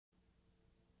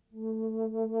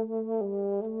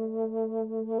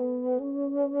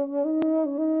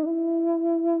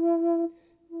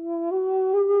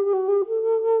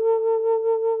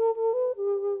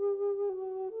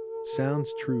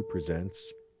Sounds True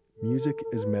presents Music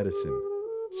is Medicine,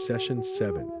 Session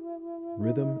 7,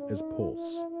 Rhythm as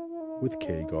Pulse, with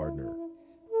Kay Gardner.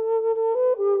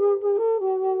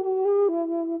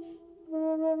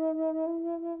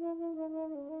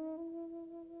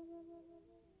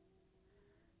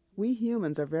 We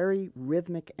humans are very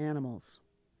rhythmic animals.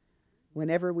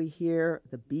 Whenever we hear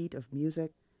the beat of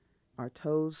music, our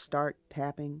toes start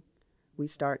tapping, we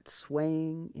start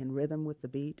swaying in rhythm with the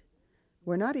beat.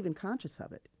 We're not even conscious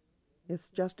of it.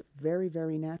 It's just very,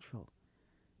 very natural.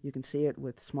 You can see it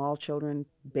with small children,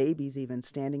 babies even,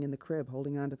 standing in the crib,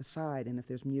 holding onto the side, and if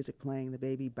there's music playing, the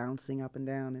baby bouncing up and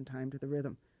down in time to the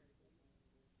rhythm.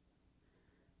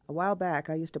 A while back,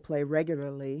 I used to play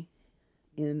regularly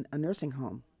in a nursing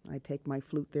home. I'd take my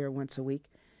flute there once a week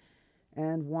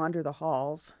and wander the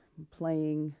halls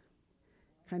playing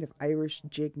kind of Irish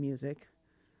jig music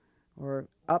or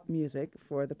up music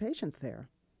for the patients there.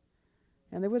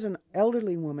 And there was an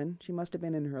elderly woman, she must have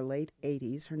been in her late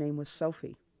 80s, her name was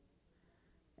Sophie.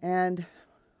 And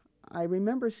I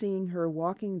remember seeing her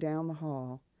walking down the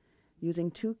hall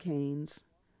using two canes.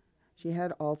 She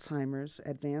had Alzheimer's,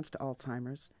 advanced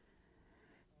Alzheimer's.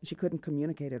 She couldn't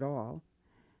communicate at all.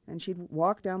 And she'd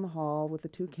walk down the hall with the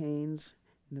two canes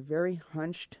in a very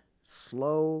hunched,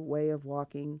 slow way of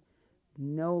walking,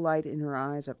 no light in her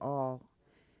eyes at all.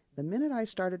 The minute I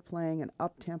started playing an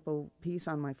up-tempo piece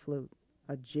on my flute,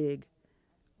 a jig,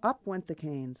 up went the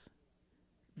canes.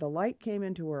 The light came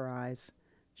into her eyes.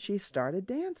 She started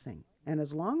dancing. And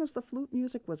as long as the flute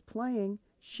music was playing,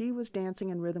 she was dancing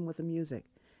in rhythm with the music.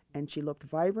 And she looked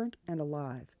vibrant and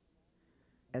alive.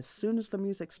 As soon as the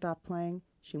music stopped playing,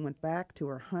 she went back to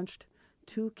her hunched,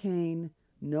 two-cane,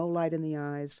 no light in the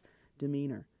eyes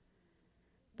demeanor.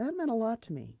 That meant a lot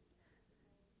to me.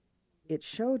 It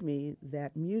showed me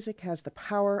that music has the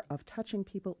power of touching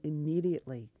people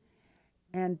immediately.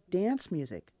 And dance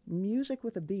music, music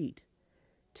with a beat,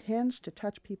 tends to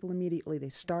touch people immediately. They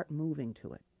start moving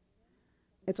to it.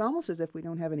 It's almost as if we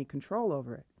don't have any control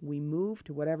over it. We move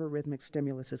to whatever rhythmic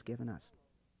stimulus is given us.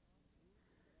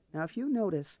 Now, if you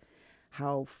notice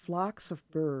how flocks of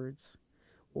birds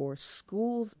or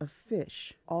schools of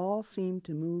fish all seem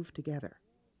to move together.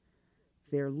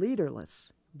 They're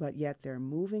leaderless, but yet they're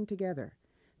moving together.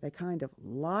 They kind of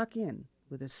lock in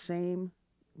with the same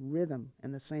rhythm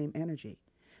and the same energy.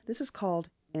 This is called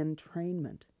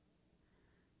entrainment.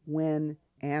 When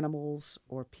animals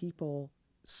or people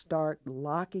start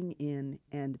locking in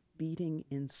and beating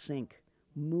in sync,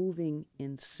 moving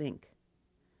in sync.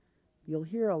 You'll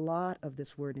hear a lot of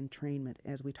this word entrainment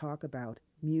as we talk about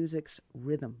music's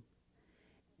rhythm.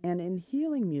 And in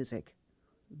healing music,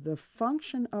 the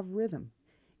function of rhythm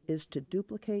is to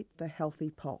duplicate the healthy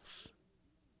pulse.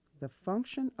 The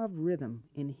function of rhythm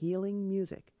in healing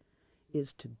music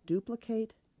is to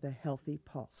duplicate the healthy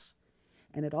pulse.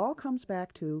 And it all comes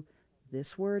back to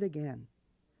this word again,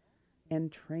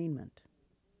 entrainment.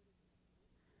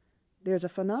 There's a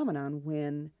phenomenon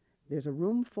when there's a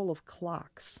room full of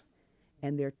clocks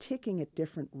and they're ticking at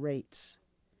different rates.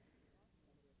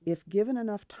 If given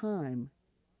enough time,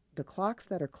 the clocks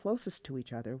that are closest to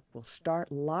each other will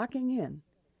start locking in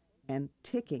and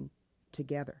ticking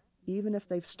together, even if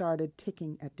they've started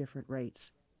ticking at different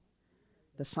rates.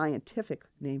 The scientific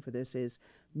name for this is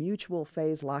mutual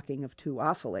phase locking of two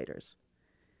oscillators.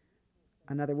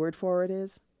 Another word for it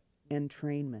is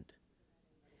entrainment.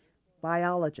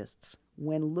 Biologists,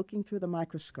 when looking through the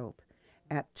microscope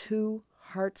at two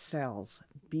heart cells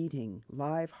beating,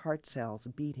 live heart cells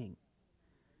beating,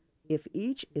 if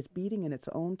each is beating in its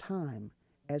own time,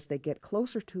 as they get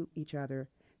closer to each other,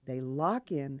 they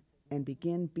lock in and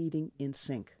begin beating in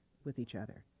sync with each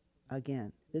other.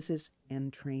 Again, this is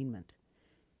entrainment.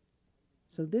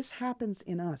 So this happens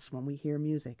in us when we hear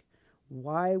music.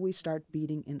 Why we start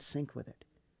beating in sync with it?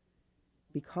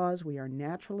 Because we are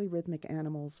naturally rhythmic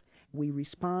animals, we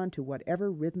respond to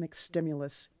whatever rhythmic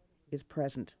stimulus is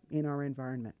present in our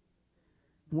environment,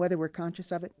 whether we're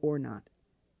conscious of it or not.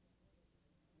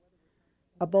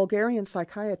 A Bulgarian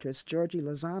psychiatrist, Georgi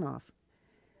Lazanov,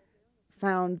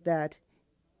 found that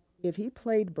if he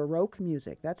played Baroque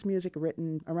music, that's music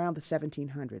written around the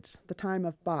 1700s, the time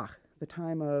of Bach, the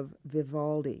time of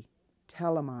Vivaldi,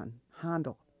 Telemann,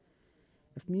 Handel,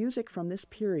 if music from this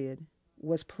period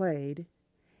was played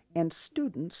and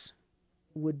students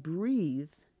would breathe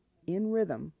in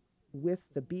rhythm with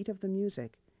the beat of the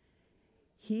music,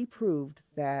 he proved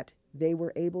that they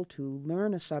were able to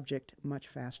learn a subject much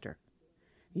faster.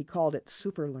 He called it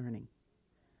superlearning.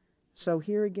 So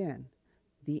here again,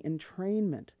 the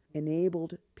entrainment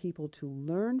enabled people to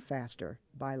learn faster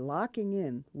by locking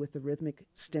in with the rhythmic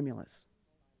stimulus.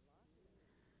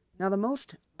 Now, the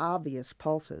most obvious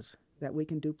pulses that we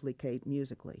can duplicate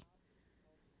musically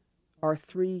are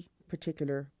three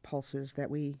particular pulses that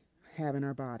we have in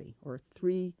our body, or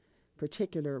three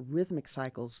particular rhythmic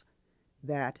cycles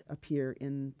that appear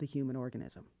in the human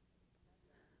organism.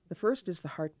 The first is the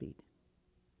heartbeat.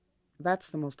 That's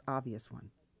the most obvious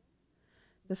one.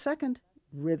 The second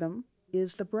rhythm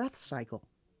is the breath cycle.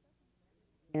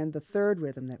 And the third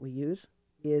rhythm that we use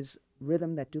is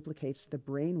rhythm that duplicates the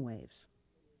brain waves.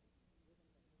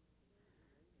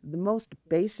 The most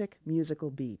basic musical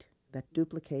beat that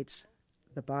duplicates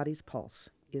the body's pulse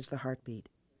is the heartbeat.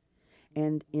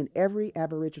 And in every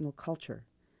Aboriginal culture,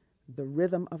 the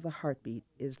rhythm of the heartbeat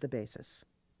is the basis.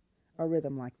 A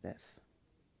rhythm like this.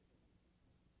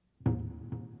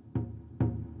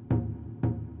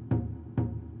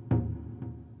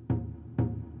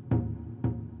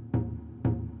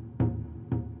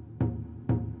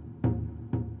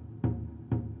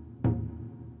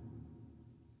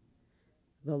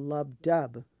 The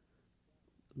lub-dub,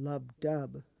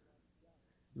 lub-dub,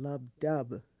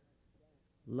 lub-dub,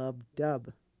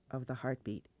 lub-dub of the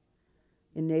heartbeat.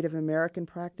 In Native American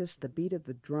practice, the beat of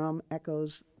the drum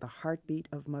echoes the heartbeat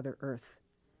of Mother Earth.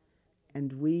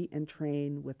 And we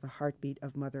entrain with the heartbeat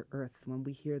of Mother Earth when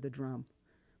we hear the drum,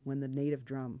 when the native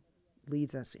drum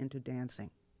leads us into dancing.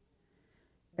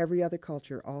 Every other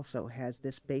culture also has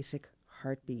this basic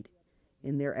heartbeat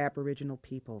in their Aboriginal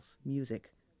people's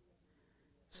music.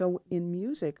 So in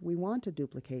music, we want to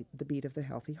duplicate the beat of the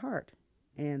healthy heart.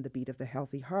 And the beat of the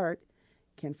healthy heart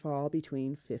can fall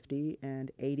between 50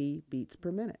 and 80 beats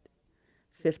per minute.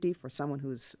 50 for someone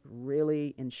who's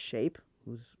really in shape,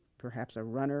 who's perhaps a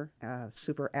runner, a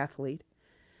super athlete,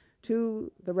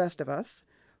 to the rest of us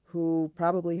who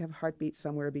probably have heartbeats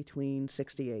somewhere between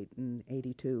 68 and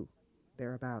 82,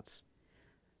 thereabouts.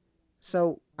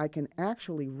 So I can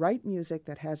actually write music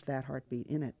that has that heartbeat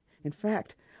in it. In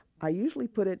fact, I usually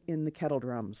put it in the kettle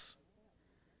drums.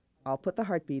 I'll put the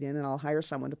heartbeat in and I'll hire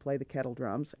someone to play the kettle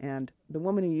drums. And the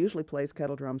woman who usually plays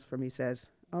kettle drums for me says,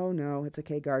 "Oh no, it's a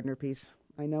Kay Gardner piece.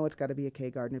 I know it's got to be a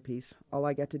Kay Gardner piece. All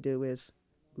I get to do is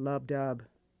lub-dub,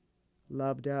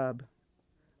 lub-dub,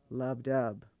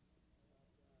 lub-dub."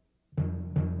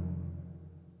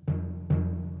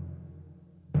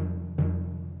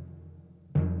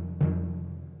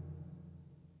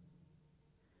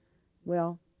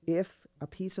 Well, if a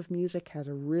piece of music has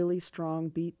a really strong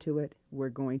beat to it, we're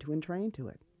going to entrain to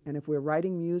it. And if we're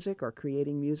writing music or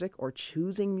creating music or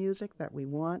choosing music that we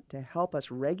want to help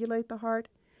us regulate the heart,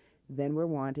 then we're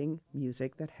wanting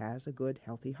music that has a good,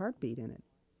 healthy heartbeat in it.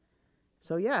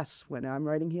 So yes, when I'm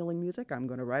writing healing music, I'm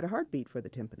going to write a heartbeat for the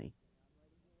timpani.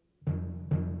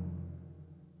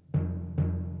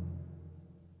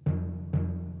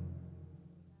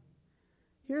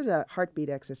 Here's a heartbeat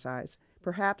exercise.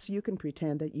 Perhaps you can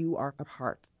pretend that you are a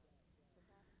heart.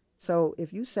 So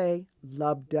if you say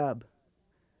lub-dub,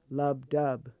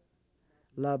 lub-dub,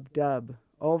 lub-dub,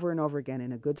 over and over again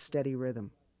in a good steady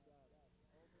rhythm.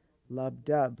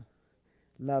 Lub-dub,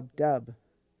 lub-dub,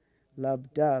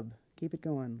 lub-dub. Keep it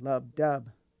going. Lub-dub,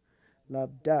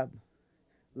 lub-dub,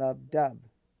 lub-dub,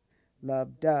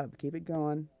 lub-dub. Keep it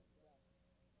going.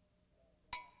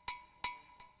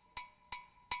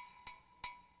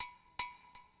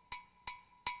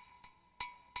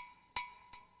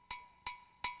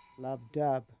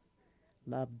 Lub-dub,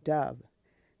 lub-dub.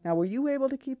 Now, were you able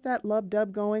to keep that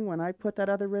lub-dub going when I put that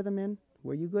other rhythm in?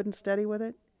 Were you good and steady with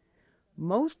it?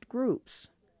 Most groups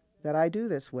that I do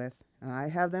this with, and I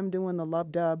have them doing the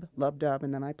lub-dub, lub-dub,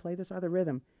 and then I play this other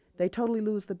rhythm, they totally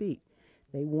lose the beat.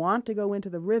 They want to go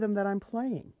into the rhythm that I'm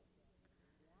playing.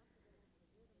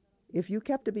 If you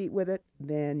kept a beat with it,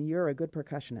 then you're a good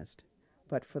percussionist.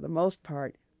 But for the most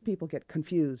part, people get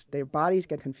confused. Their bodies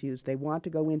get confused. They want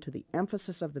to go into the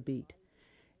emphasis of the beat.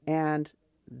 And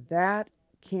that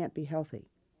can't be healthy,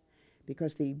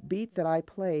 because the beat that I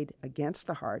played against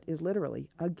the heart is literally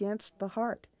against the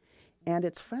heart. And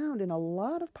it's found in a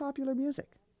lot of popular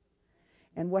music.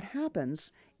 And what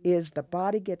happens is the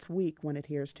body gets weak when it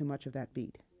hears too much of that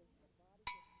beat.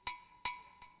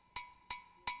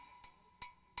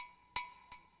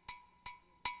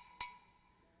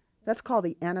 That's called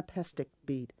the anapestic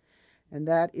beat, and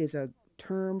that is a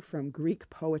term from Greek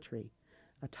poetry,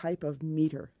 a type of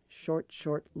meter, short,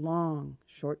 short, long,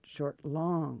 short, short,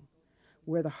 long,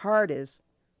 where the heart is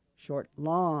short,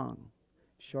 long,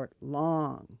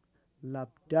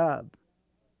 lub-dub.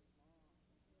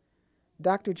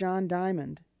 Dr. John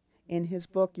Diamond, in his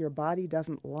book Your Body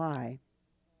Doesn't Lie,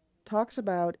 talks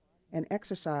about an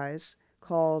exercise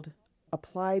called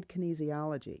applied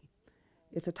kinesiology.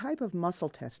 It's a type of muscle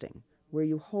testing where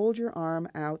you hold your arm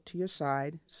out to your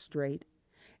side straight,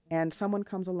 and someone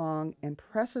comes along and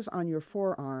presses on your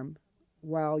forearm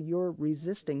while you're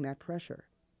resisting that pressure.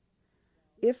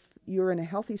 If you're in a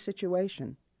healthy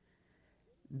situation,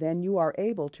 then you are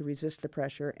able to resist the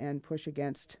pressure and push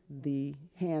against the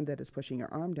hand that is pushing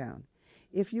your arm down.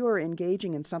 If you are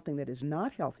engaging in something that is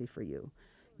not healthy for you,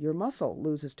 your muscle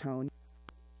loses tone.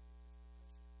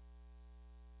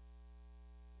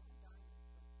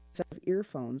 Set of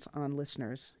earphones on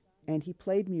listeners, and he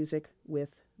played music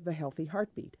with the healthy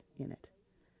heartbeat in it.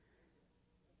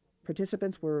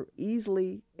 Participants were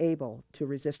easily able to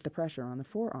resist the pressure on the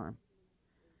forearm.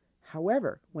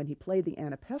 However, when he played the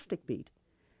anapestic beat,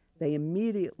 they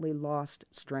immediately lost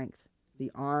strength.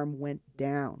 The arm went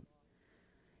down.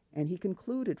 And he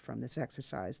concluded from this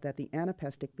exercise that the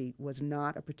anapestic beat was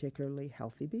not a particularly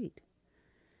healthy beat.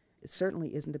 It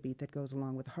certainly isn't a beat that goes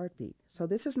along with a heartbeat. So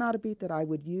this is not a beat that I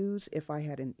would use if I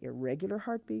had an irregular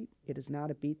heartbeat. It is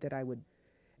not a beat that I would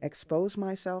expose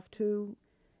myself to.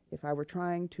 If I were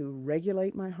trying to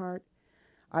regulate my heart,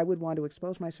 I would want to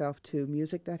expose myself to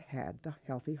music that had the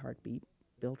healthy heartbeat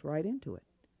built right into it.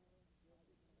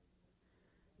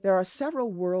 There are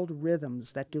several world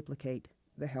rhythms that duplicate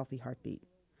the healthy heartbeat.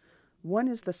 One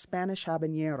is the Spanish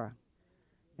habanera,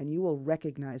 and you will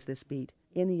recognize this beat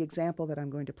in the example that I'm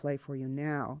going to play for you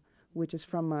now, which is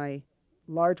from my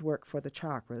large work for the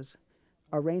chakras,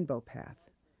 A Rainbow Path.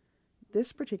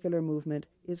 This particular movement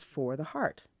is for the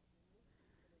heart.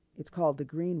 It's called the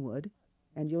Greenwood,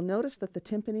 and you'll notice that the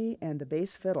timpani and the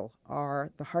bass fiddle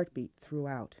are the heartbeat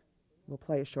throughout. We'll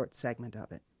play a short segment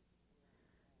of it.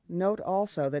 Note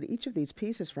also that each of these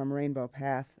pieces from Rainbow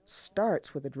Path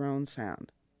starts with a drone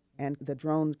sound, and the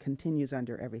drone continues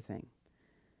under everything.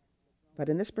 But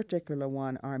in this particular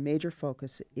one, our major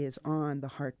focus is on the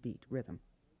heartbeat rhythm,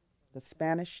 the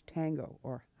Spanish tango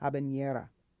or habanera.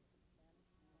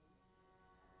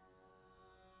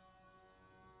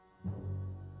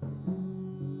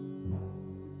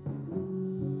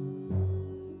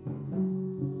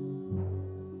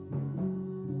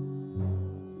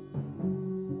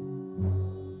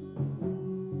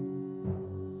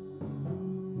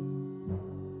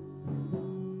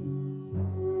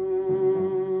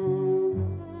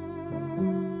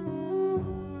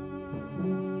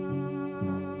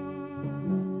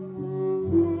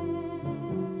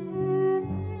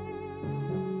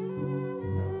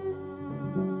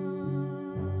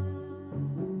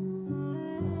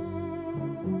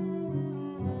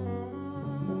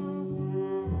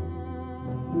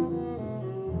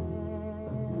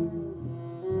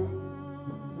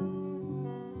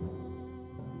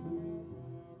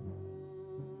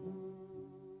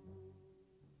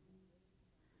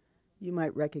 You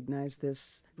might recognize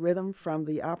this rhythm from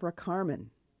the opera Carmen.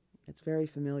 It's very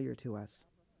familiar to us.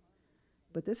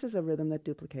 But this is a rhythm that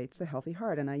duplicates the healthy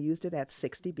heart, and I used it at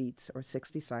 60 beats or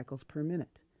 60 cycles per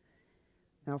minute.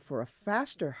 Now, for a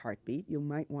faster heartbeat, you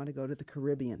might want to go to the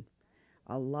Caribbean.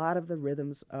 A lot of the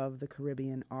rhythms of the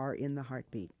Caribbean are in the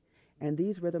heartbeat, and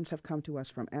these rhythms have come to us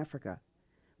from Africa,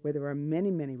 where there are many,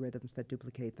 many rhythms that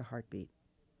duplicate the heartbeat.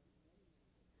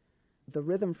 The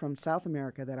rhythm from South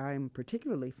America that I'm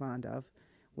particularly fond of,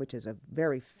 which is a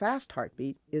very fast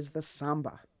heartbeat, is the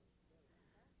samba.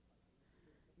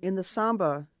 In the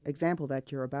samba example that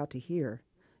you're about to hear,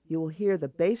 you will hear the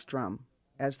bass drum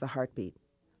as the heartbeat.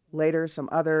 Later, some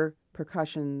other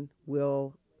percussion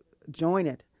will join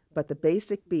it, but the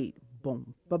basic beat,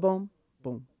 boom, ba-boom,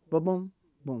 boom, ba-boom,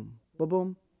 boom,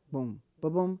 ba-boom, boom,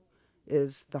 ba-boom,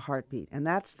 is the heartbeat, and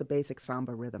that's the basic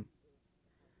samba rhythm.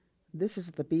 This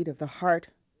is the beat of the heart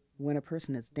when a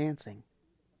person is dancing.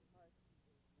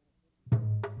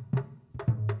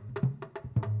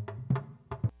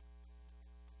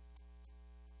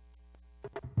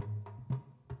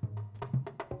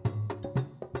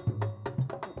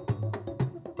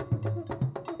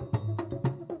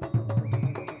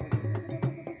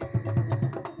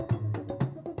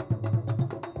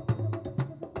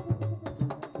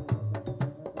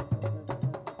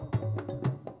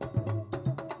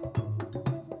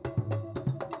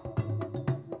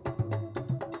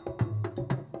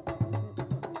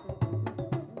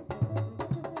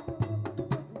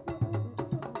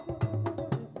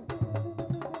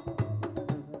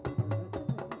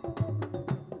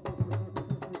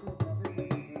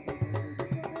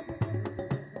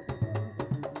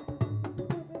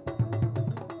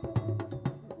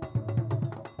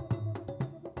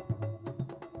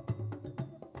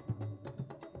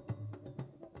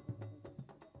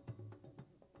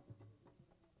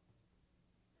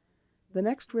 The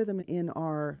next rhythm in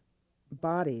our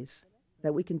bodies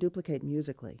that we can duplicate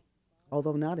musically,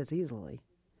 although not as easily,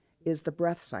 is the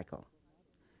breath cycle.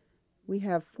 We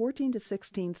have 14 to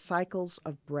 16 cycles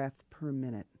of breath per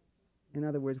minute. In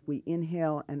other words, we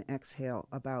inhale and exhale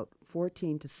about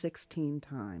 14 to 16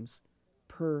 times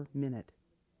per minute.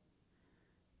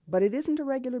 But it isn't a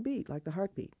regular beat like the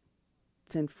heartbeat.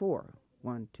 It's in 4.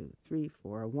 1, 2, 3,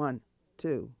 4. 1,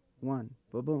 2, 1,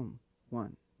 ba-boom,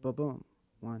 1, ba-boom,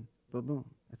 1, ba-boom,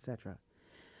 etc.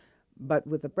 But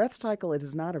with the breath cycle, it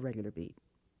is not a regular beat.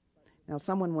 Now,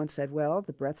 someone once said, well,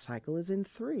 the breath cycle is in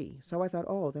 3. So I thought,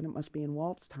 oh, then it must be in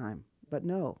waltz time. But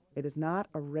no, it is not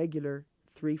a regular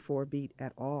 3/4 beat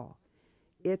at all.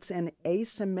 It's an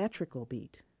asymmetrical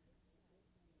beat.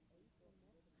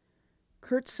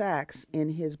 Kurt Sachs,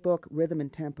 in his book Rhythm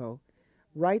and Tempo,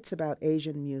 writes about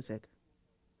Asian music.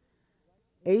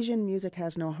 Asian music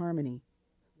has no harmony.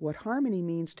 What harmony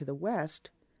means to the West,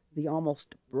 the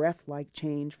almost breath-like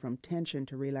change from tension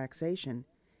to relaxation,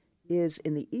 is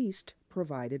in the East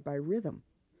provided by rhythm.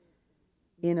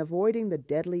 In avoiding the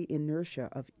deadly inertia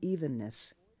of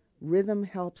evenness, rhythm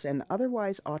helps an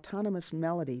otherwise autonomous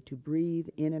melody to breathe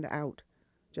in and out,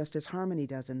 just as harmony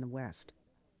does in the West.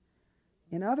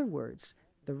 In other words,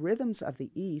 the rhythms of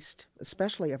the East,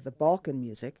 especially of the Balkan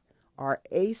music, are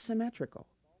asymmetrical,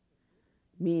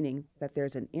 meaning that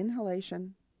there's an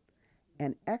inhalation,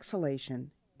 an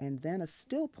exhalation, and then a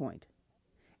still point.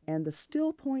 And the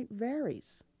still point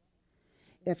varies.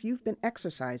 If you've been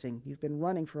exercising, you've been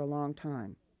running for a long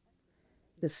time,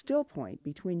 the still point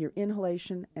between your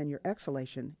inhalation and your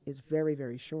exhalation is very,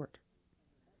 very short.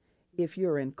 If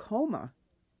you're in coma,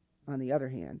 on the other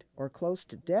hand, or close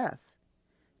to death,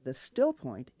 the still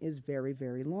point is very,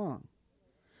 very long.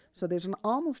 So there's an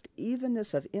almost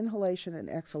evenness of inhalation and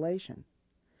exhalation,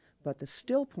 but the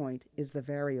still point is the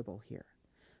variable here.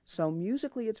 So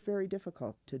musically, it's very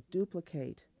difficult to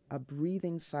duplicate a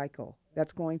breathing cycle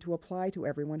that's going to apply to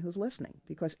everyone who's listening,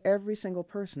 because every single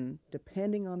person,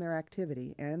 depending on their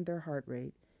activity and their heart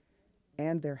rate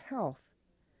and their health,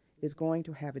 is going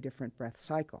to have a different breath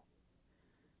cycle.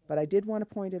 But I did want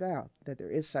to point it out that there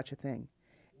is such a thing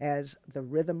as the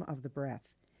rhythm of the breath.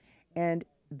 And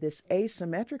this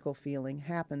asymmetrical feeling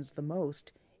happens the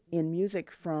most in music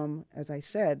from, as I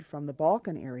said, from the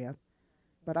Balkan area.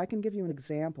 But I can give you an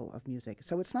example of music.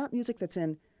 So it's not music that's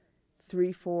in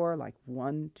 3/4, like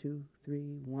 1, 2,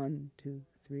 3, 1, 2,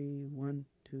 3, 1,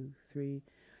 2, 3.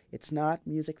 It's not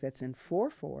music that's in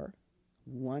 4/4,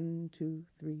 1, 2,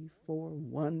 3, 4,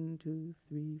 1, 2,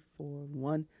 3, 4,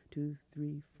 1, 2,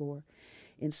 3, 4.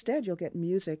 Instead, you'll get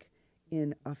music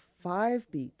in a 5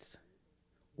 beats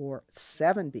or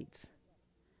 7 beats.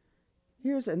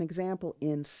 Here's an example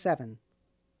in 7.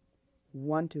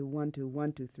 1, 2, 1, 2,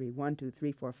 1, 2, 3, 1, 2,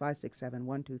 3, 4, 5, 6, 7,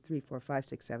 1, 2, 3, 4, 5,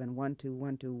 6, 7, 1, 2,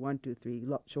 1, 2, 1, 2, 3,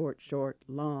 short, short,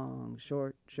 long,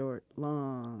 short, short,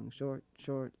 long, short,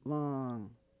 short,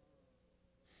 long.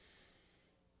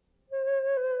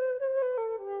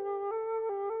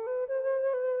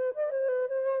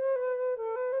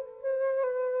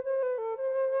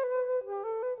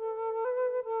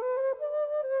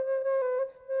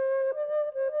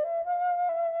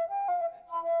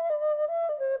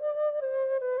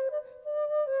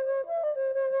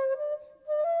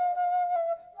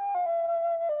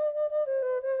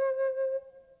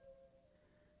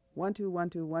 One, two, 1,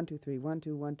 2, 1, 2, 3, 1,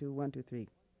 2, 1, 2, 1, 2, 3,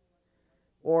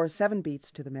 or 7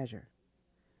 beats to the measure.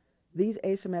 These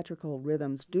asymmetrical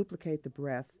rhythms duplicate the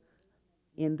breath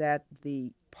in that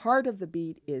the part of the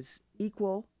beat is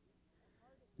equal,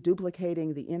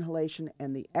 duplicating the inhalation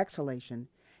and the exhalation,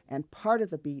 and part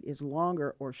of the beat is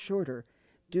longer or shorter,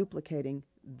 duplicating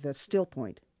the still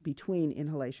point between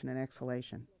inhalation and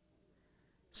exhalation.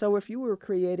 So if you were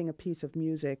creating a piece of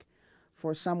music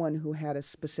for someone who had a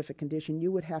specific condition,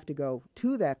 you would have to go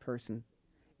to that person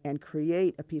and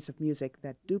create a piece of music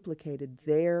that duplicated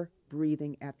their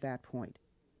breathing at that point.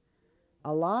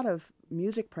 A lot of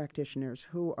music practitioners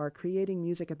who are creating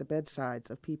music at the bedsides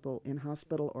of people in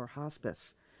hospital or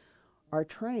hospice are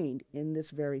trained in this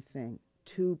very thing,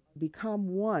 to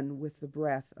become one with the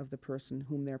breath of the person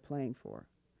whom they're playing for,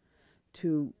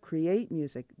 to create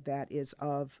music that is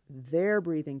of their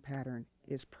breathing pattern,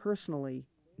 is personally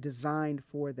designed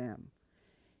for them.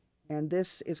 And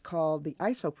this is called the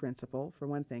ISO principle, for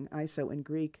one thing. ISO in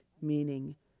Greek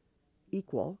meaning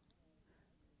equal.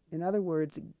 In other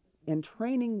words,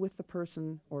 entraining with the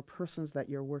person or persons that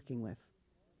you're working with.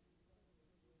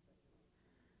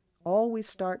 Always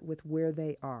start with where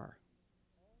they are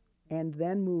and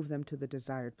then move them to the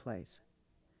desired place.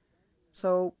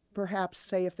 So perhaps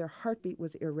say if their heartbeat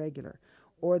was irregular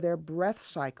or their breath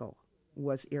cycle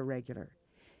was irregular,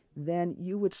 then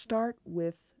you would start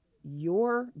with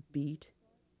your beat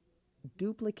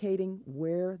duplicating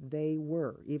where they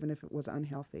were, even if it was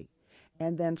unhealthy,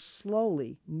 and then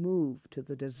slowly move to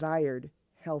the desired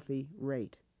healthy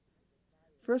rate.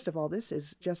 First of all, this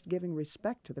is just giving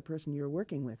respect to the person you're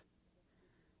working with.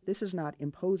 This is not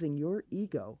imposing your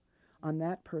ego on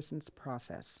that person's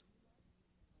process.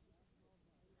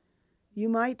 You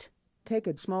might take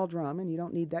a small drum, and you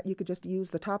don't need that. You could just use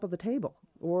the top of the table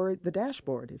or the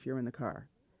dashboard if you're in the car.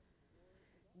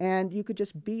 And you could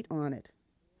just beat on it,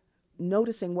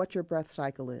 noticing what your breath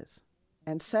cycle is,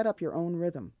 and set up your own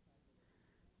rhythm.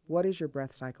 What is your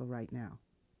breath cycle right now?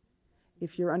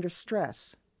 If you're under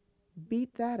stress,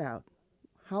 beat that out.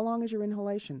 How long is your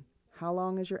inhalation? How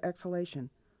long is your exhalation?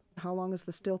 How long is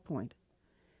the still point?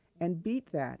 And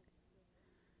beat that.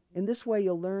 In this way,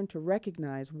 you'll learn to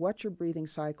recognize what your breathing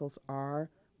cycles are,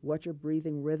 what your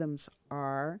breathing rhythms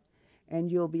are, and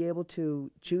you'll be able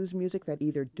to choose music that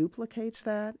either duplicates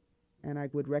that, and I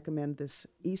would recommend this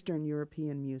Eastern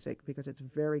European music because it's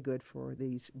very good for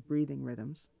these breathing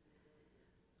rhythms,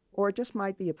 or it just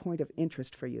might be a point of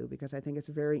interest for you because I think it's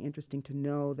very interesting to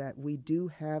know that we do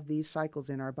have these cycles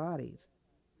in our bodies.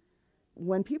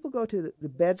 When people go to the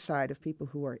bedside of people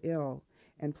who are ill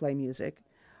and play music,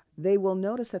 they will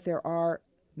notice that there are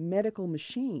medical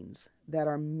machines that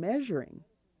are measuring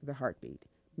the heartbeat,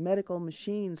 medical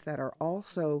machines that are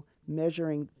also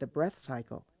measuring the breath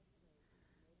cycle.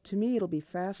 To me, it'll be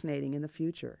fascinating in the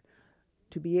future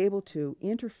to be able to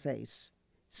interface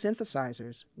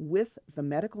synthesizers with the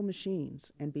medical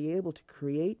machines and be able to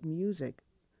create music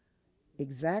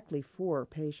exactly for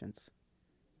patients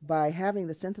by having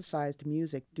the synthesized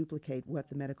music duplicate what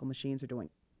the medical machines are doing.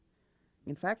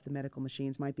 In fact, the medical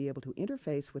machines might be able to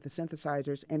interface with the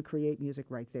synthesizers and create music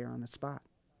right there on the spot.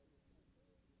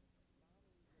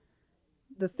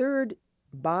 The third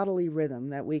bodily rhythm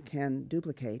that we can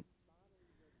duplicate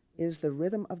is the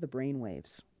rhythm of the brain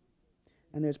waves.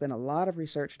 And there's been a lot of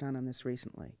research done on this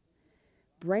recently.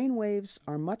 Brain waves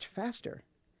are much faster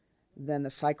than the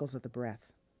cycles of the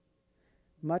breath,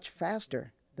 much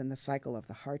faster than the cycle of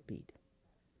the heartbeat.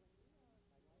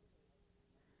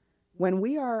 When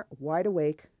we are wide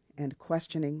awake and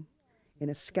questioning in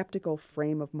a skeptical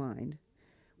frame of mind,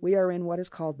 we are in what is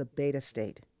called the beta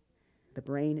state. The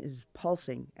brain is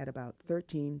pulsing at about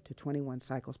 13 to 21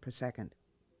 cycles per second.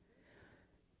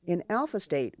 In alpha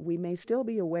state, we may still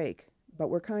be awake, but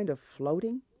we're kind of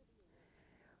floating.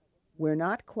 We're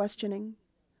not questioning.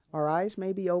 Our eyes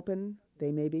may be open,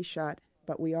 they may be shut,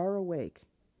 but we are awake.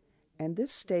 And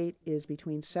this state is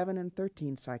between 7 and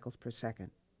 13 cycles per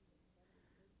second.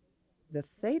 The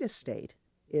theta state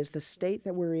is the state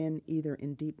that we're in either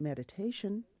in deep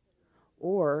meditation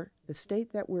or the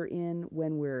state that we're in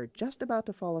when we're just about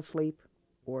to fall asleep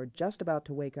or just about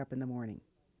to wake up in the morning.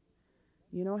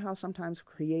 You know how sometimes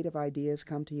creative ideas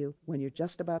come to you when you're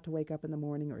just about to wake up in the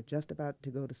morning or just about to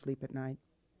go to sleep at night?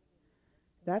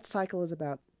 That cycle is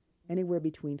about anywhere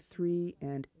between 3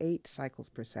 and 8 cycles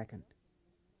per second.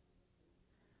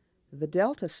 The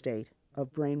delta state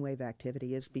of brainwave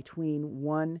activity is between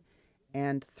 1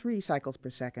 and 3 cycles per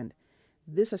second.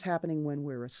 This is happening when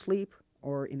we're asleep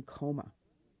or in coma.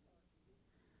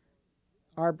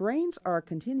 Our brains are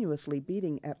continuously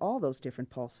beating at all those different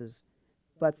pulses,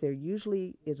 but there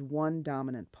usually is one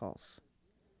dominant pulse.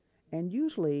 And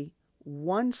usually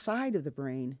one side of the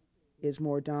brain is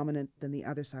more dominant than the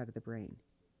other side of the brain.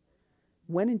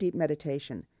 When in deep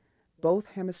meditation, both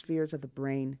hemispheres of the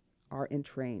brain are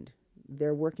entrained.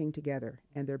 They're working together,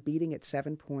 and they're beating at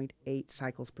 7.8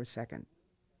 cycles per second.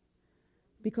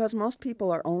 Because most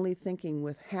people are only thinking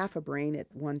with half a brain at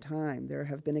one time, there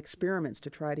have been experiments to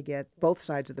try to get both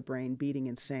sides of the brain beating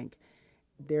in sync.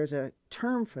 There's a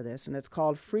term for this, and it's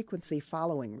called frequency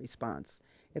following response.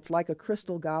 It's like a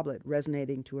crystal goblet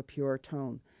resonating to a pure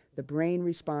tone. The brain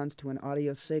responds to an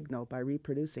audio signal by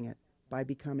reproducing it, by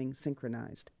becoming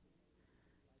synchronized.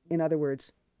 In other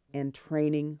words,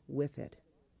 entraining with it.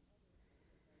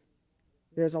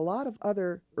 There's a lot of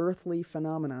other earthly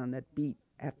phenomenon that beat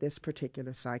at this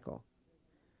particular cycle.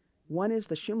 One is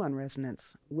the Schumann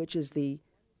resonance, which is the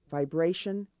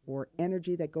vibration or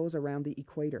energy that goes around the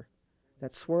equator,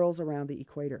 that swirls around the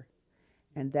equator.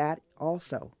 And that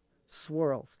also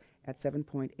swirls at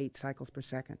 7.8 cycles per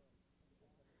second.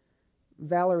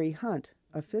 Valerie Hunt,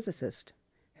 a physicist,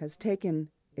 has taken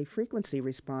a frequency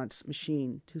response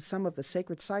machine to some of the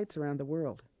sacred sites around the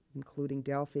world, including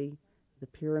Delphi, the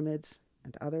pyramids,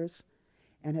 and others,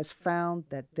 and has found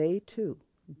that they too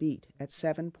beat at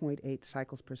 7.8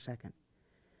 cycles per second.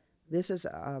 This is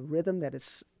a rhythm that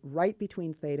is right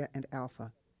between theta and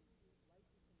alpha.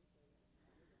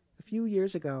 A few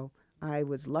years ago, I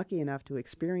was lucky enough to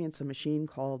experience a machine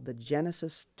called the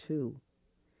Genesis 2.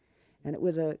 And it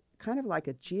was a kind of like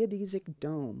a geodesic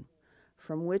dome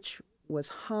from which was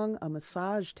hung a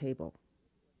massage table.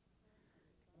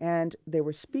 And there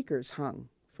were speakers hung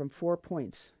from 4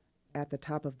 points at the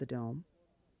top of the dome.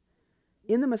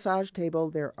 In the massage table,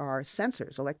 there are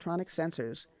sensors, electronic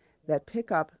sensors, that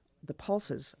pick up the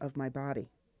pulses of my body.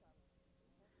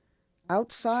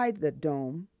 Outside the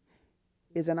dome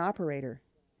is an operator.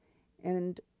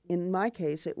 And in my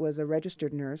case, it was a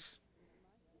registered nurse.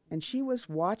 And she was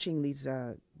watching these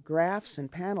graphs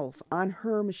and panels on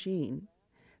her machine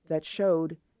that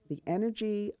showed the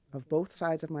energy of both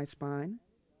sides of my spine.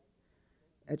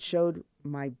 It showed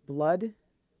my blood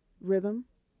rhythm,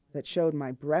 that showed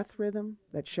my breath rhythm,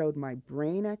 that showed my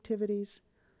brain activities.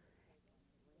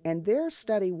 And their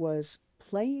study was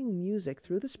playing music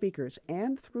through the speakers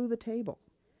and through the table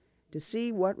to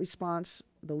see what response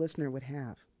the listener would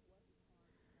have.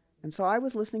 And so I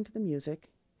was listening to the music,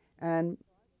 and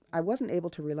I wasn't able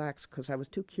to relax because I was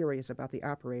too curious about the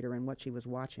operator and what she was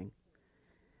watching.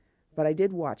 But I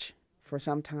did watch for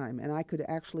some time, and I could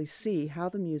actually see how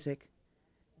the music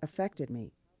affected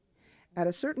me. At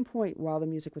a certain point while the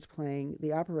music was playing,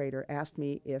 the operator asked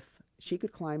me if she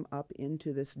could climb up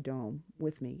into this dome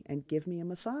with me and give me a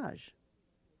massage.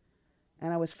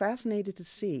 And I was fascinated to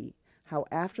see how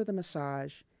after the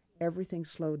massage, everything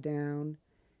slowed down.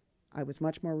 I was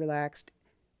much more relaxed.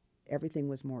 Everything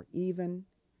was more even.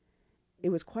 It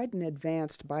was quite an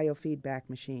advanced biofeedback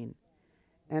machine.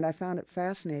 And I found it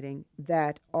fascinating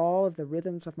that all of the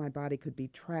rhythms of my body could be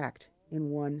tracked in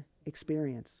one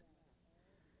experience.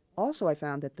 Also, I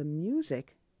found that the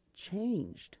music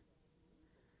changed.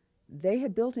 They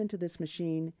had built into this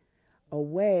machine a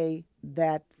way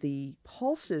that the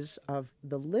pulses of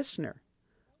the listener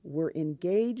were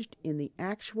engaged in the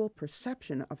actual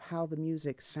perception of how the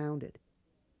music sounded.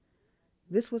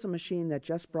 This was a machine that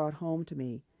just brought home to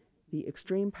me the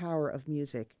extreme power of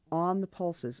music on the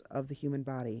pulses of the human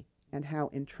body, and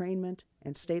how entrainment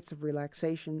and states of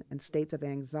relaxation and states of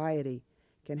anxiety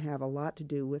can have a lot to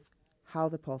do with how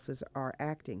the pulses are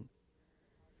acting.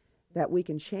 That we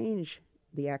can change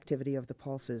the activity of the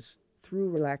pulses through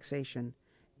relaxation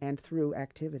and through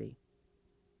activity.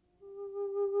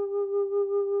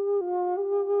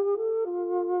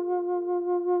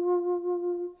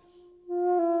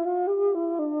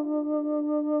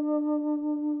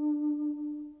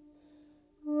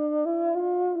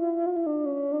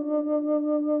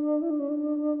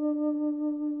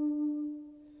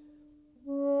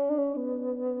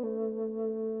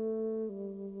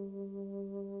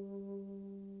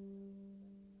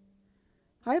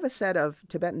 I have a set of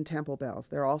Tibetan temple bells.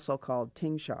 They're also called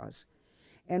tingshas.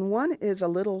 And one is a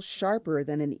little sharper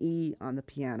than an E on the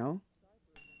piano.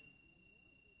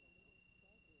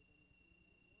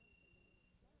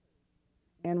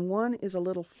 And one is a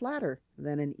little flatter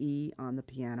than an E on the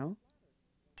piano.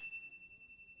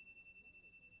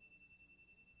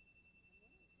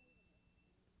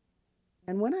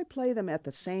 And when I play them at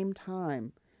the same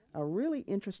time, a really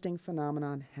interesting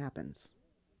phenomenon happens.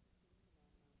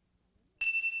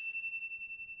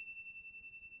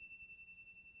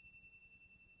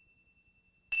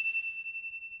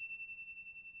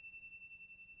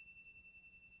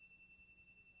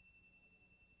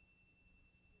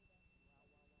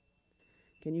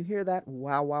 Can you hear that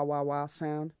wow, wow, wow, wow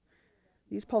sound?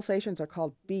 These pulsations are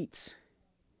called beats.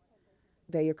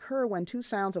 They occur when two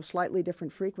sounds of slightly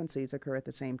different frequencies occur at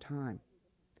the same time.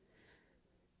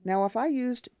 Now, if I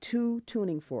used two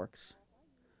tuning forks,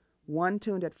 one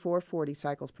tuned at 440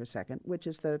 cycles per second, which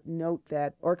is the note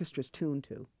that orchestras tune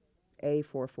to,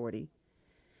 A440,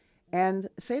 and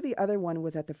say the other one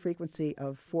was at the frequency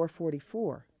of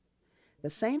 444,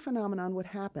 the same phenomenon would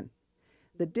happen.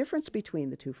 The difference between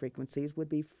the two frequencies would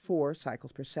be 4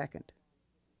 cycles per second.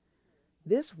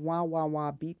 This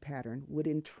wah-wah-wah beat pattern would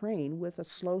entrain with a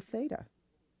slow theta,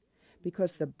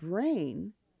 because the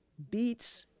brain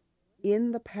beats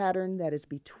in the pattern that is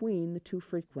between the two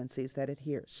frequencies that it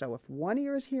hears. So if one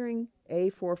ear is hearing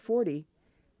A440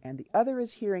 and the other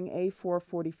is hearing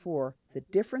A444, the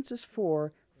difference is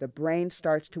 4, the brain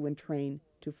starts to entrain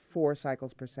to 4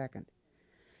 cycles per second.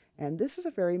 And this is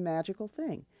a very magical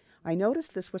thing. I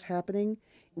noticed this was happening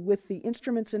with the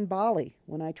instruments in Bali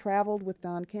when I traveled with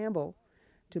Don Campbell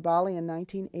to Bali in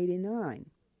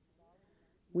 1989.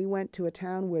 We went to a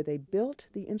town where they built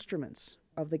the instruments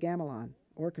of the gamelan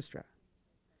orchestra.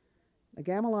 The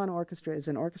gamelan orchestra is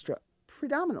an orchestra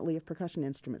predominantly of percussion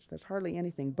instruments. There's hardly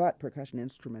anything but percussion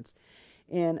instruments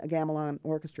in a gamelan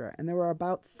orchestra. And there were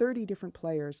about 30 different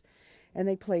players. And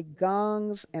they play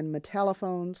gongs and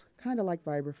metallophones, kind of like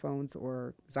vibraphones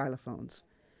or xylophones.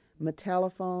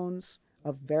 Metallophones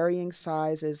of varying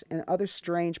sizes and other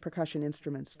strange percussion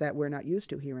instruments that we're not used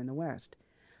to here in the West.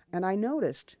 And I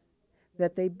noticed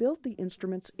that they built the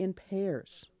instruments in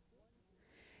pairs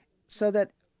so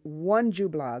that one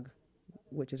jublag,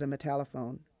 which is a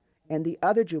metallophone, and the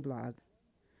other jublag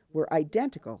were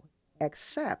identical,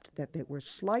 except that they were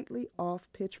slightly off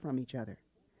pitch from each other,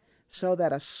 so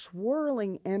that a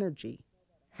swirling energy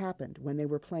happened when they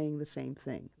were playing the same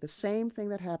thing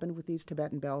that happened with these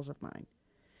Tibetan bells of mine.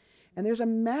 And there's a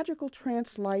magical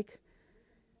trance-like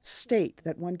state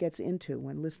that one gets into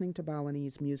when listening to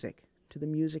Balinese music, to the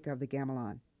music of the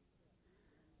gamelan.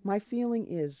 My feeling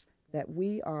is that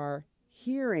we are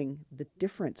hearing the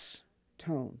difference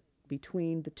tone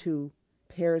between the two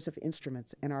pairs of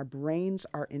instruments, and our brains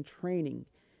are entraining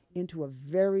into a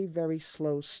very, very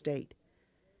slow state.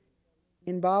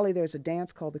 In Bali, there's a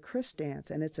dance called the Kris dance,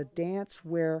 and it's a dance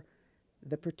where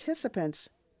the participants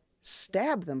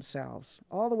stab themselves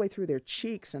all the way through their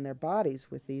cheeks and their bodies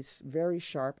with these very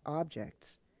sharp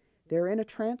objects. They're in a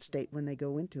trance state when they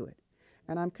go into it,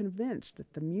 and I'm convinced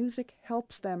that the music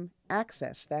helps them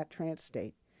access that trance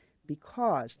state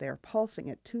because they're pulsing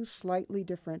at two slightly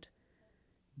different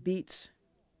beats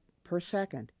per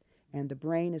second, and the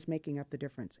brain is making up the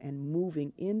difference and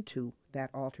moving into that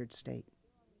altered state.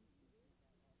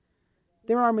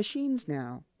 There are machines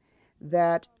now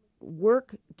that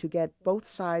work to get both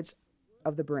sides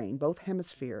of the brain, both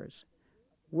hemispheres,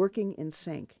 working in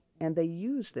sync, and they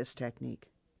use this technique.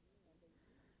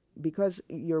 Because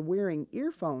you're wearing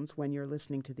earphones when you're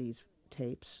listening to these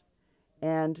tapes,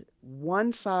 and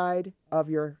one side of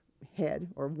your head,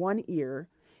 or one ear,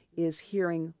 is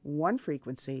hearing one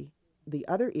frequency, the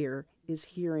other ear is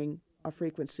hearing a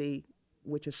frequency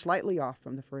which is slightly off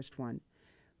from the first one,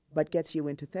 but gets you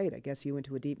into theta, gets you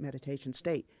into a deep meditation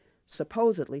state,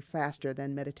 supposedly faster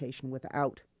than meditation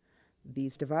without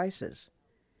these devices.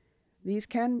 These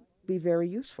can be very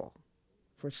useful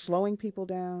for slowing people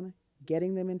down,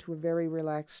 getting them into a very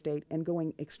relaxed state, and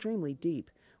going extremely deep,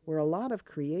 where a lot of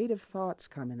creative thoughts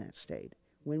come in that state.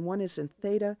 When one is in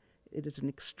theta, it is an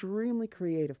extremely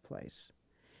creative place,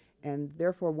 and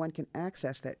therefore one can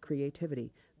access that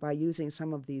creativity by using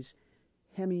some of these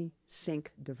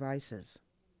hemi-sync devices.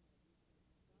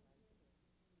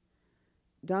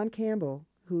 Don Campbell,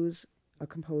 who's a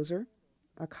composer,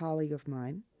 a colleague of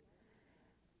mine,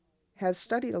 has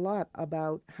studied a lot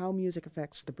about how music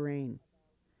affects the brain.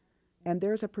 And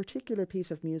there's a particular piece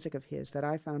of music of his that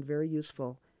I found very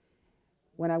useful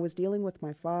when I was dealing with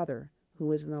my father, who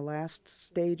was in the last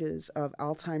stages of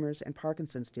Alzheimer's and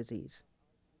Parkinson's disease.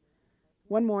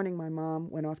 One morning, my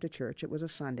mom went off to church. It was a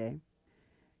Sunday,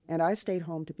 and I stayed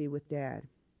home to be with Dad.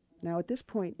 Now, at this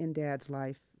point in Dad's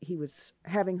life, he was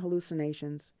having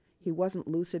hallucinations. He wasn't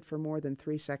lucid for more than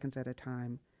 3 seconds at a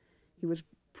time. He was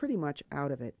pretty much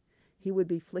out of it. He would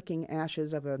be flicking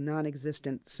ashes of a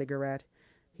non-existent cigarette.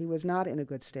 He was not in a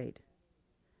good state.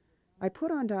 I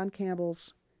put on Don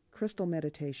Campbell's Crystal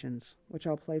Meditations, which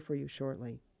I'll play for you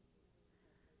shortly.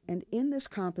 And in this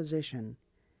composition,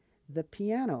 the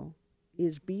piano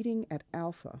is beating at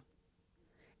alpha,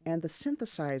 and the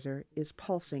synthesizer is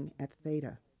pulsing at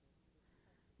theta.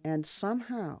 And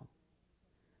somehow,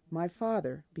 my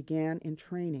father began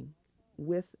entraining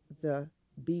with the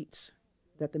beats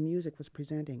that the music was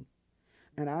presenting,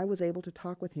 and I was able to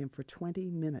talk with him for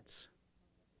 20 minutes.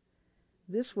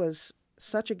 This was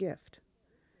such a gift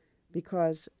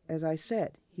because, as I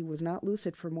said, he was not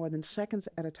lucid for more than seconds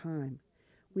at a time.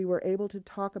 We were able to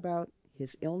talk about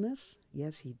his illness.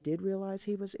 Yes, he did realize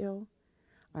he was ill.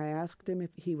 I asked him if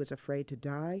he was afraid to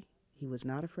die. He was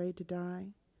not afraid to die.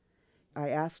 I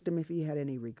asked him if he had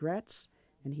any regrets,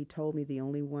 and he told me the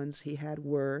only ones he had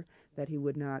were that he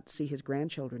would not see his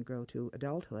grandchildren grow to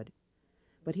adulthood.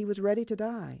 But he was ready to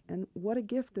die, and what a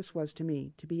gift this was to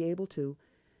me, to be able to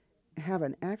have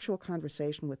an actual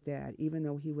conversation with Dad, even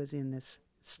though he was in this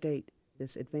state,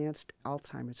 this advanced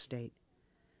Alzheimer's state.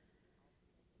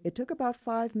 It took about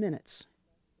 5 minutes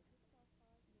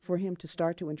for him to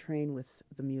start to entrain with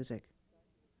the music.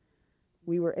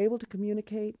 We were able to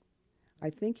communicate. I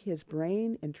think his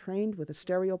brain entrained with the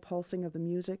stereo pulsing of the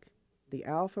music. The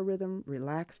alpha rhythm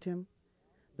relaxed him.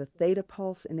 The theta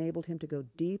pulse enabled him to go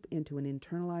deep into an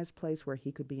internalized place where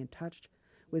he could be in touch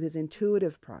with his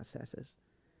intuitive processes.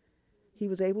 He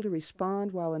was able to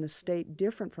respond while in a state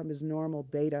different from his normal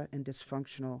beta and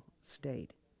dysfunctional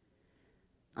state.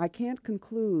 I can't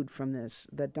conclude from this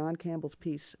that Don Campbell's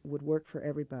piece would work for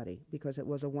everybody because it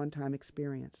was a one-time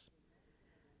experience.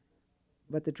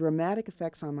 but the dramatic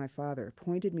effects on my father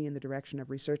pointed me in the direction of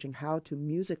researching how to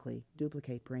musically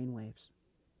duplicate brain waves.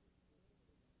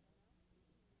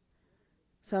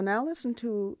 So now listen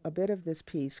to a bit of this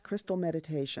piece, Crystal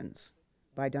Meditations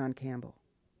by Don Campbell.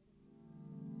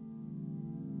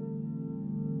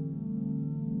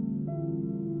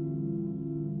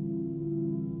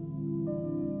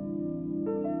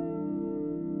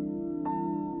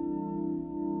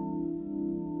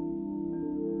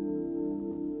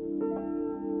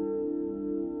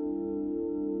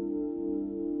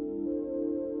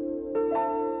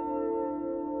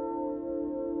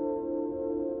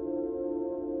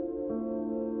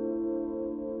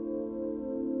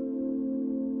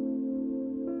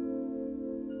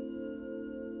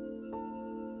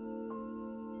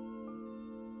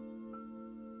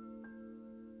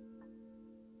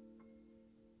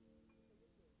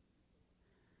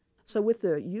 So with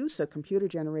the use of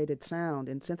computer-generated sound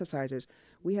and synthesizers,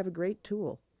 we have a great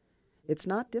tool. It's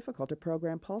not difficult to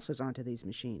program pulses onto these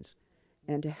machines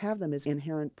and to have them as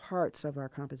inherent parts of our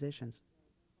compositions.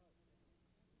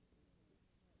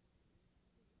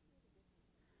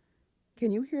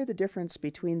 Can you hear the difference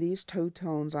between these two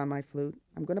tones on my flute?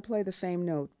 I'm going to play the same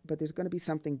note, but there's going to be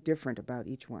something different about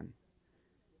each one.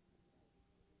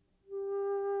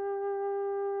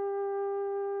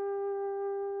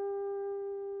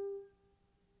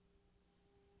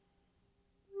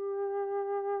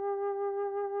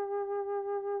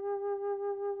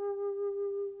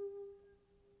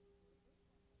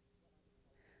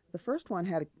 The first one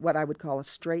had what I would call a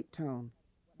straight tone.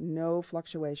 No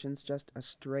fluctuations, just a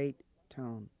straight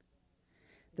tone.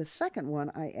 The second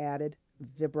one I added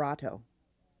vibrato.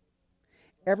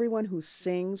 Everyone who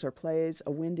sings or plays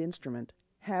a wind instrument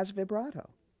has vibrato.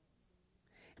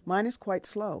 Mine is quite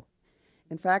slow.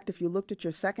 In fact, if you looked at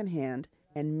your second hand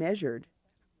and measured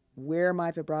where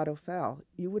my vibrato fell,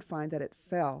 you would find that it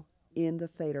fell in the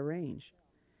theta range.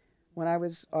 When I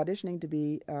was auditioning to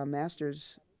be a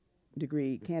master's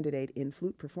degree candidate in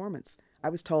flute performance, I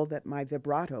was told that my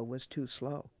vibrato was too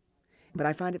slow. But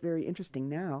I find it very interesting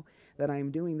now that I am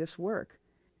doing this work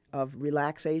of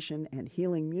relaxation and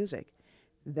healing music,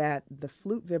 that the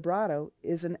flute vibrato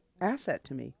is an asset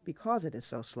to me because it is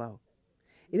so slow.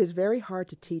 It is very hard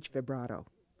to teach vibrato.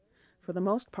 For the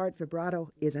most part,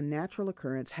 vibrato is a natural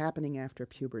occurrence happening after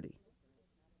puberty.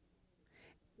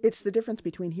 It's the difference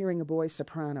between hearing a boy's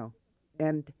soprano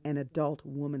and an adult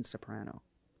woman's soprano.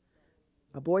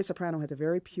 A boy soprano has a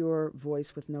very pure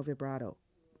voice with no vibrato,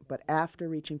 but after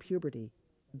reaching puberty,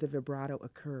 the vibrato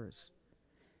occurs.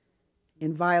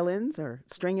 In violins or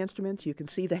string instruments, you can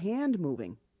see the hand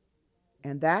moving,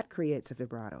 and that creates a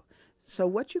vibrato. So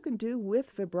what you can do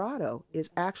with vibrato is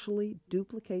actually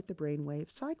duplicate the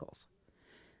brainwave cycles.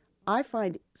 I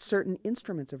find certain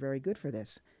instruments are very good for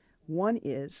this. One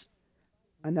is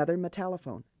another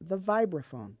metallophone, the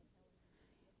vibraphone.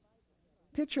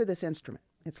 Picture this instrument.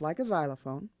 It's like a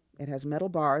xylophone. It has metal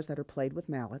bars that are played with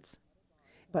mallets.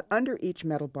 But under each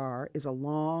metal bar is a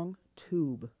long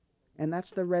tube, and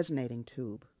that's the resonating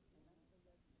tube.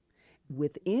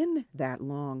 Within that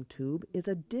long tube is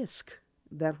a disc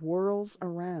that whirls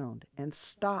around and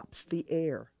stops the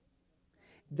air,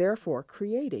 therefore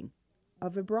creating a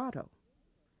vibrato.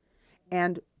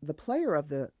 And the player of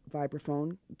the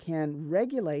vibraphone can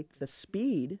regulate the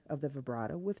speed of the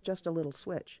vibrato with just a little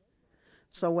switch.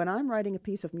 So when I'm writing a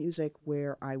piece of music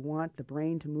where I want the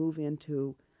brain to move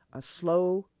into a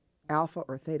slow alpha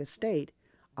or theta state,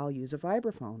 I'll use a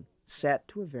vibraphone set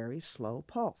to a very slow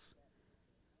pulse.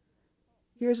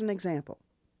 Here's an example.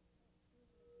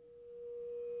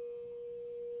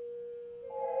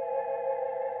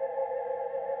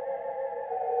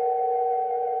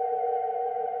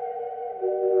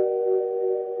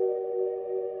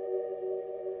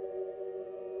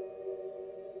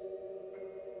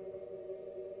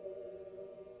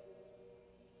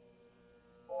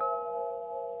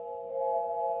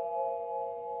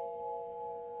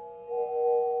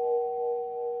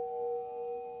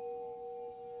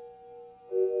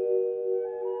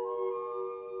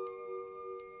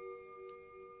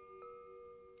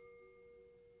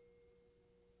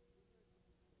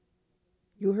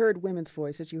 You heard women's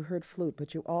voices, you heard flute,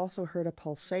 but you also heard a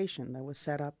pulsation that was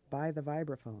set up by the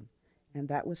vibraphone, and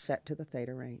that was set to the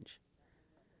theta range.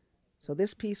 So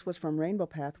this piece was from Rainbow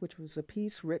Path, which was a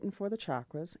piece written for the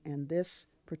chakras, and this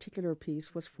particular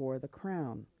piece was for the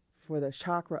crown, for the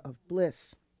chakra of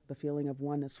bliss, the feeling of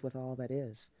oneness with all that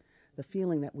is, the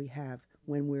feeling that we have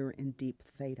when we're in deep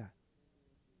theta.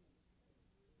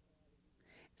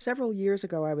 Several years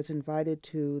ago, I was invited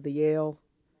to the Yale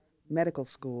Medical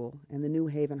School and the New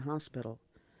Haven Hospital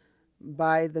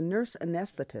by the nurse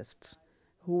anesthetists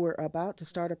who were about to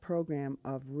start a program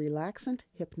of relaxant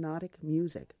hypnotic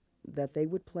music that they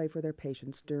would play for their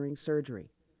patients during surgery,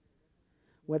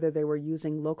 whether they were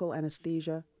using local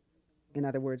anesthesia, in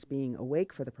other words, being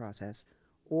awake for the process,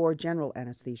 or general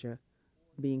anesthesia,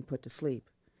 being put to sleep.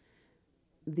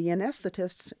 The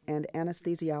anesthetists and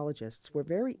anesthesiologists were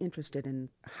very interested in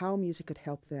how music could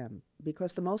help them,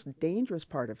 because the most dangerous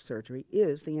part of surgery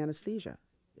is the anesthesia.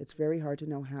 It's very hard to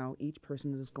know how each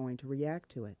person is going to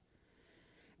react to it.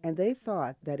 And they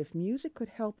thought that if music could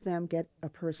help them get a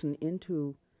person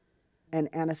into an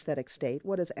anesthetic state,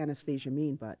 what does anesthesia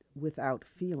mean but without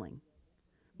feeling,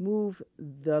 move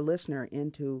the listener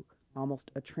into almost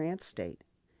a trance state,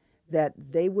 that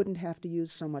they wouldn't have to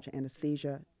use so much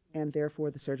anesthesia, and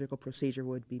therefore the surgical procedure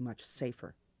would be much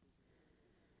safer.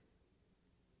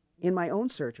 In my own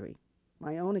surgery,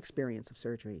 my own experience of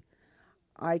surgery,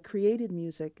 I created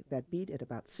music that beat at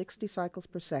about 60 cycles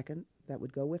per second, that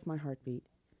would go with my heartbeat,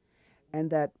 and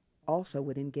that also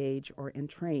would engage or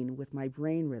entrain with my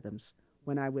brain rhythms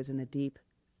when I was in a deep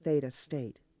theta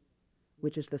state,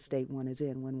 which is the state one is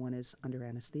in when one is under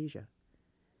anesthesia.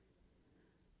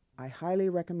 I highly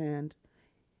recommend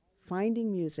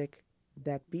finding music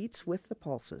that beats with the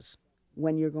pulses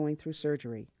when you're going through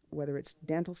surgery, whether it's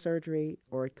dental surgery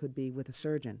or it could be with a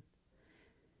surgeon.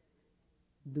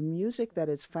 The music that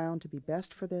is found to be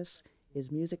best for this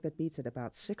is music that beats at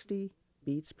about 60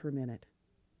 beats per minute,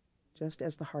 just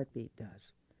as the heartbeat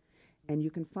does. And you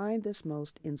can find this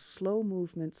most in slow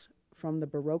movements from the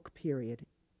Baroque period.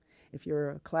 If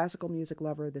you're a classical music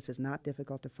lover, this is not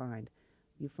difficult to find.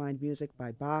 You find music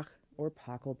by Bach or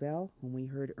Pachelbel, whom we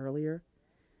heard earlier,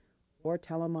 or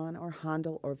Telemann or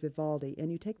Handel or Vivaldi,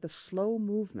 and you take the slow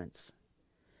movements,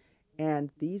 and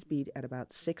these beat at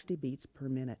about 60 beats per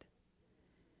minute.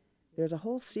 There's a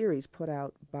whole series put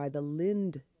out by the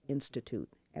Lind Institute,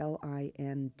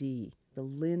 L-I-N-D, the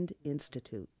Lind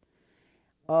Institute,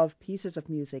 of pieces of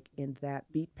music in that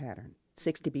beat pattern,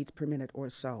 60 beats per minute or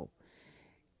so.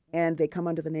 And they come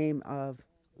under the name of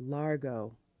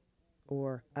Largo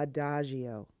or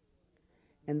Adagio.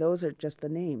 And those are just the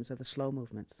names of the slow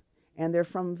movements. And they're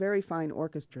from very fine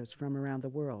orchestras from around the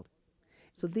world.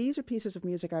 So these are pieces of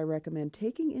music I recommend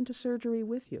taking into surgery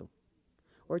with you,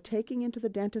 or taking into the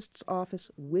dentist's office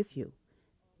with you.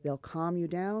 They'll calm you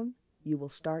down, you will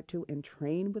start to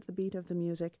entrain with the beat of the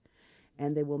music,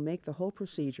 and they will make the whole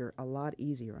procedure a lot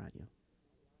easier on you.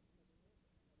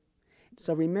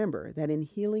 So remember that in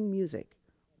healing music,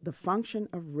 the function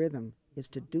of rhythm is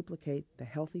to duplicate the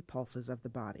healthy pulses of the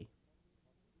body.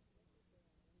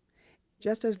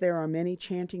 Just as there are many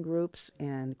chanting groups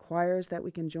and choirs that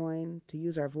we can join to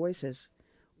use our voices,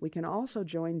 we can also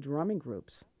join drumming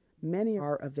groups. Many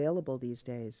are available these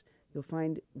days. You'll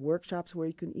find workshops where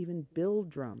you can even build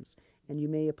drums, and you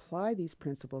may apply these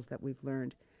principles that we've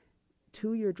learned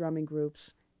to your drumming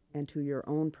groups and to your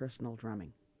own personal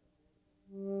drumming.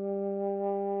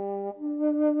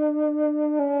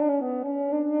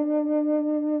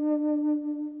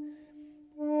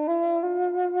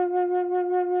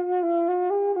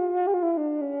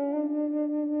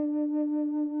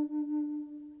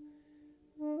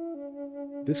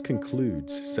 This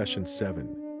concludes Session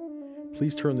 7.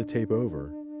 Please turn the tape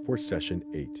over for Session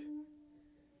 8.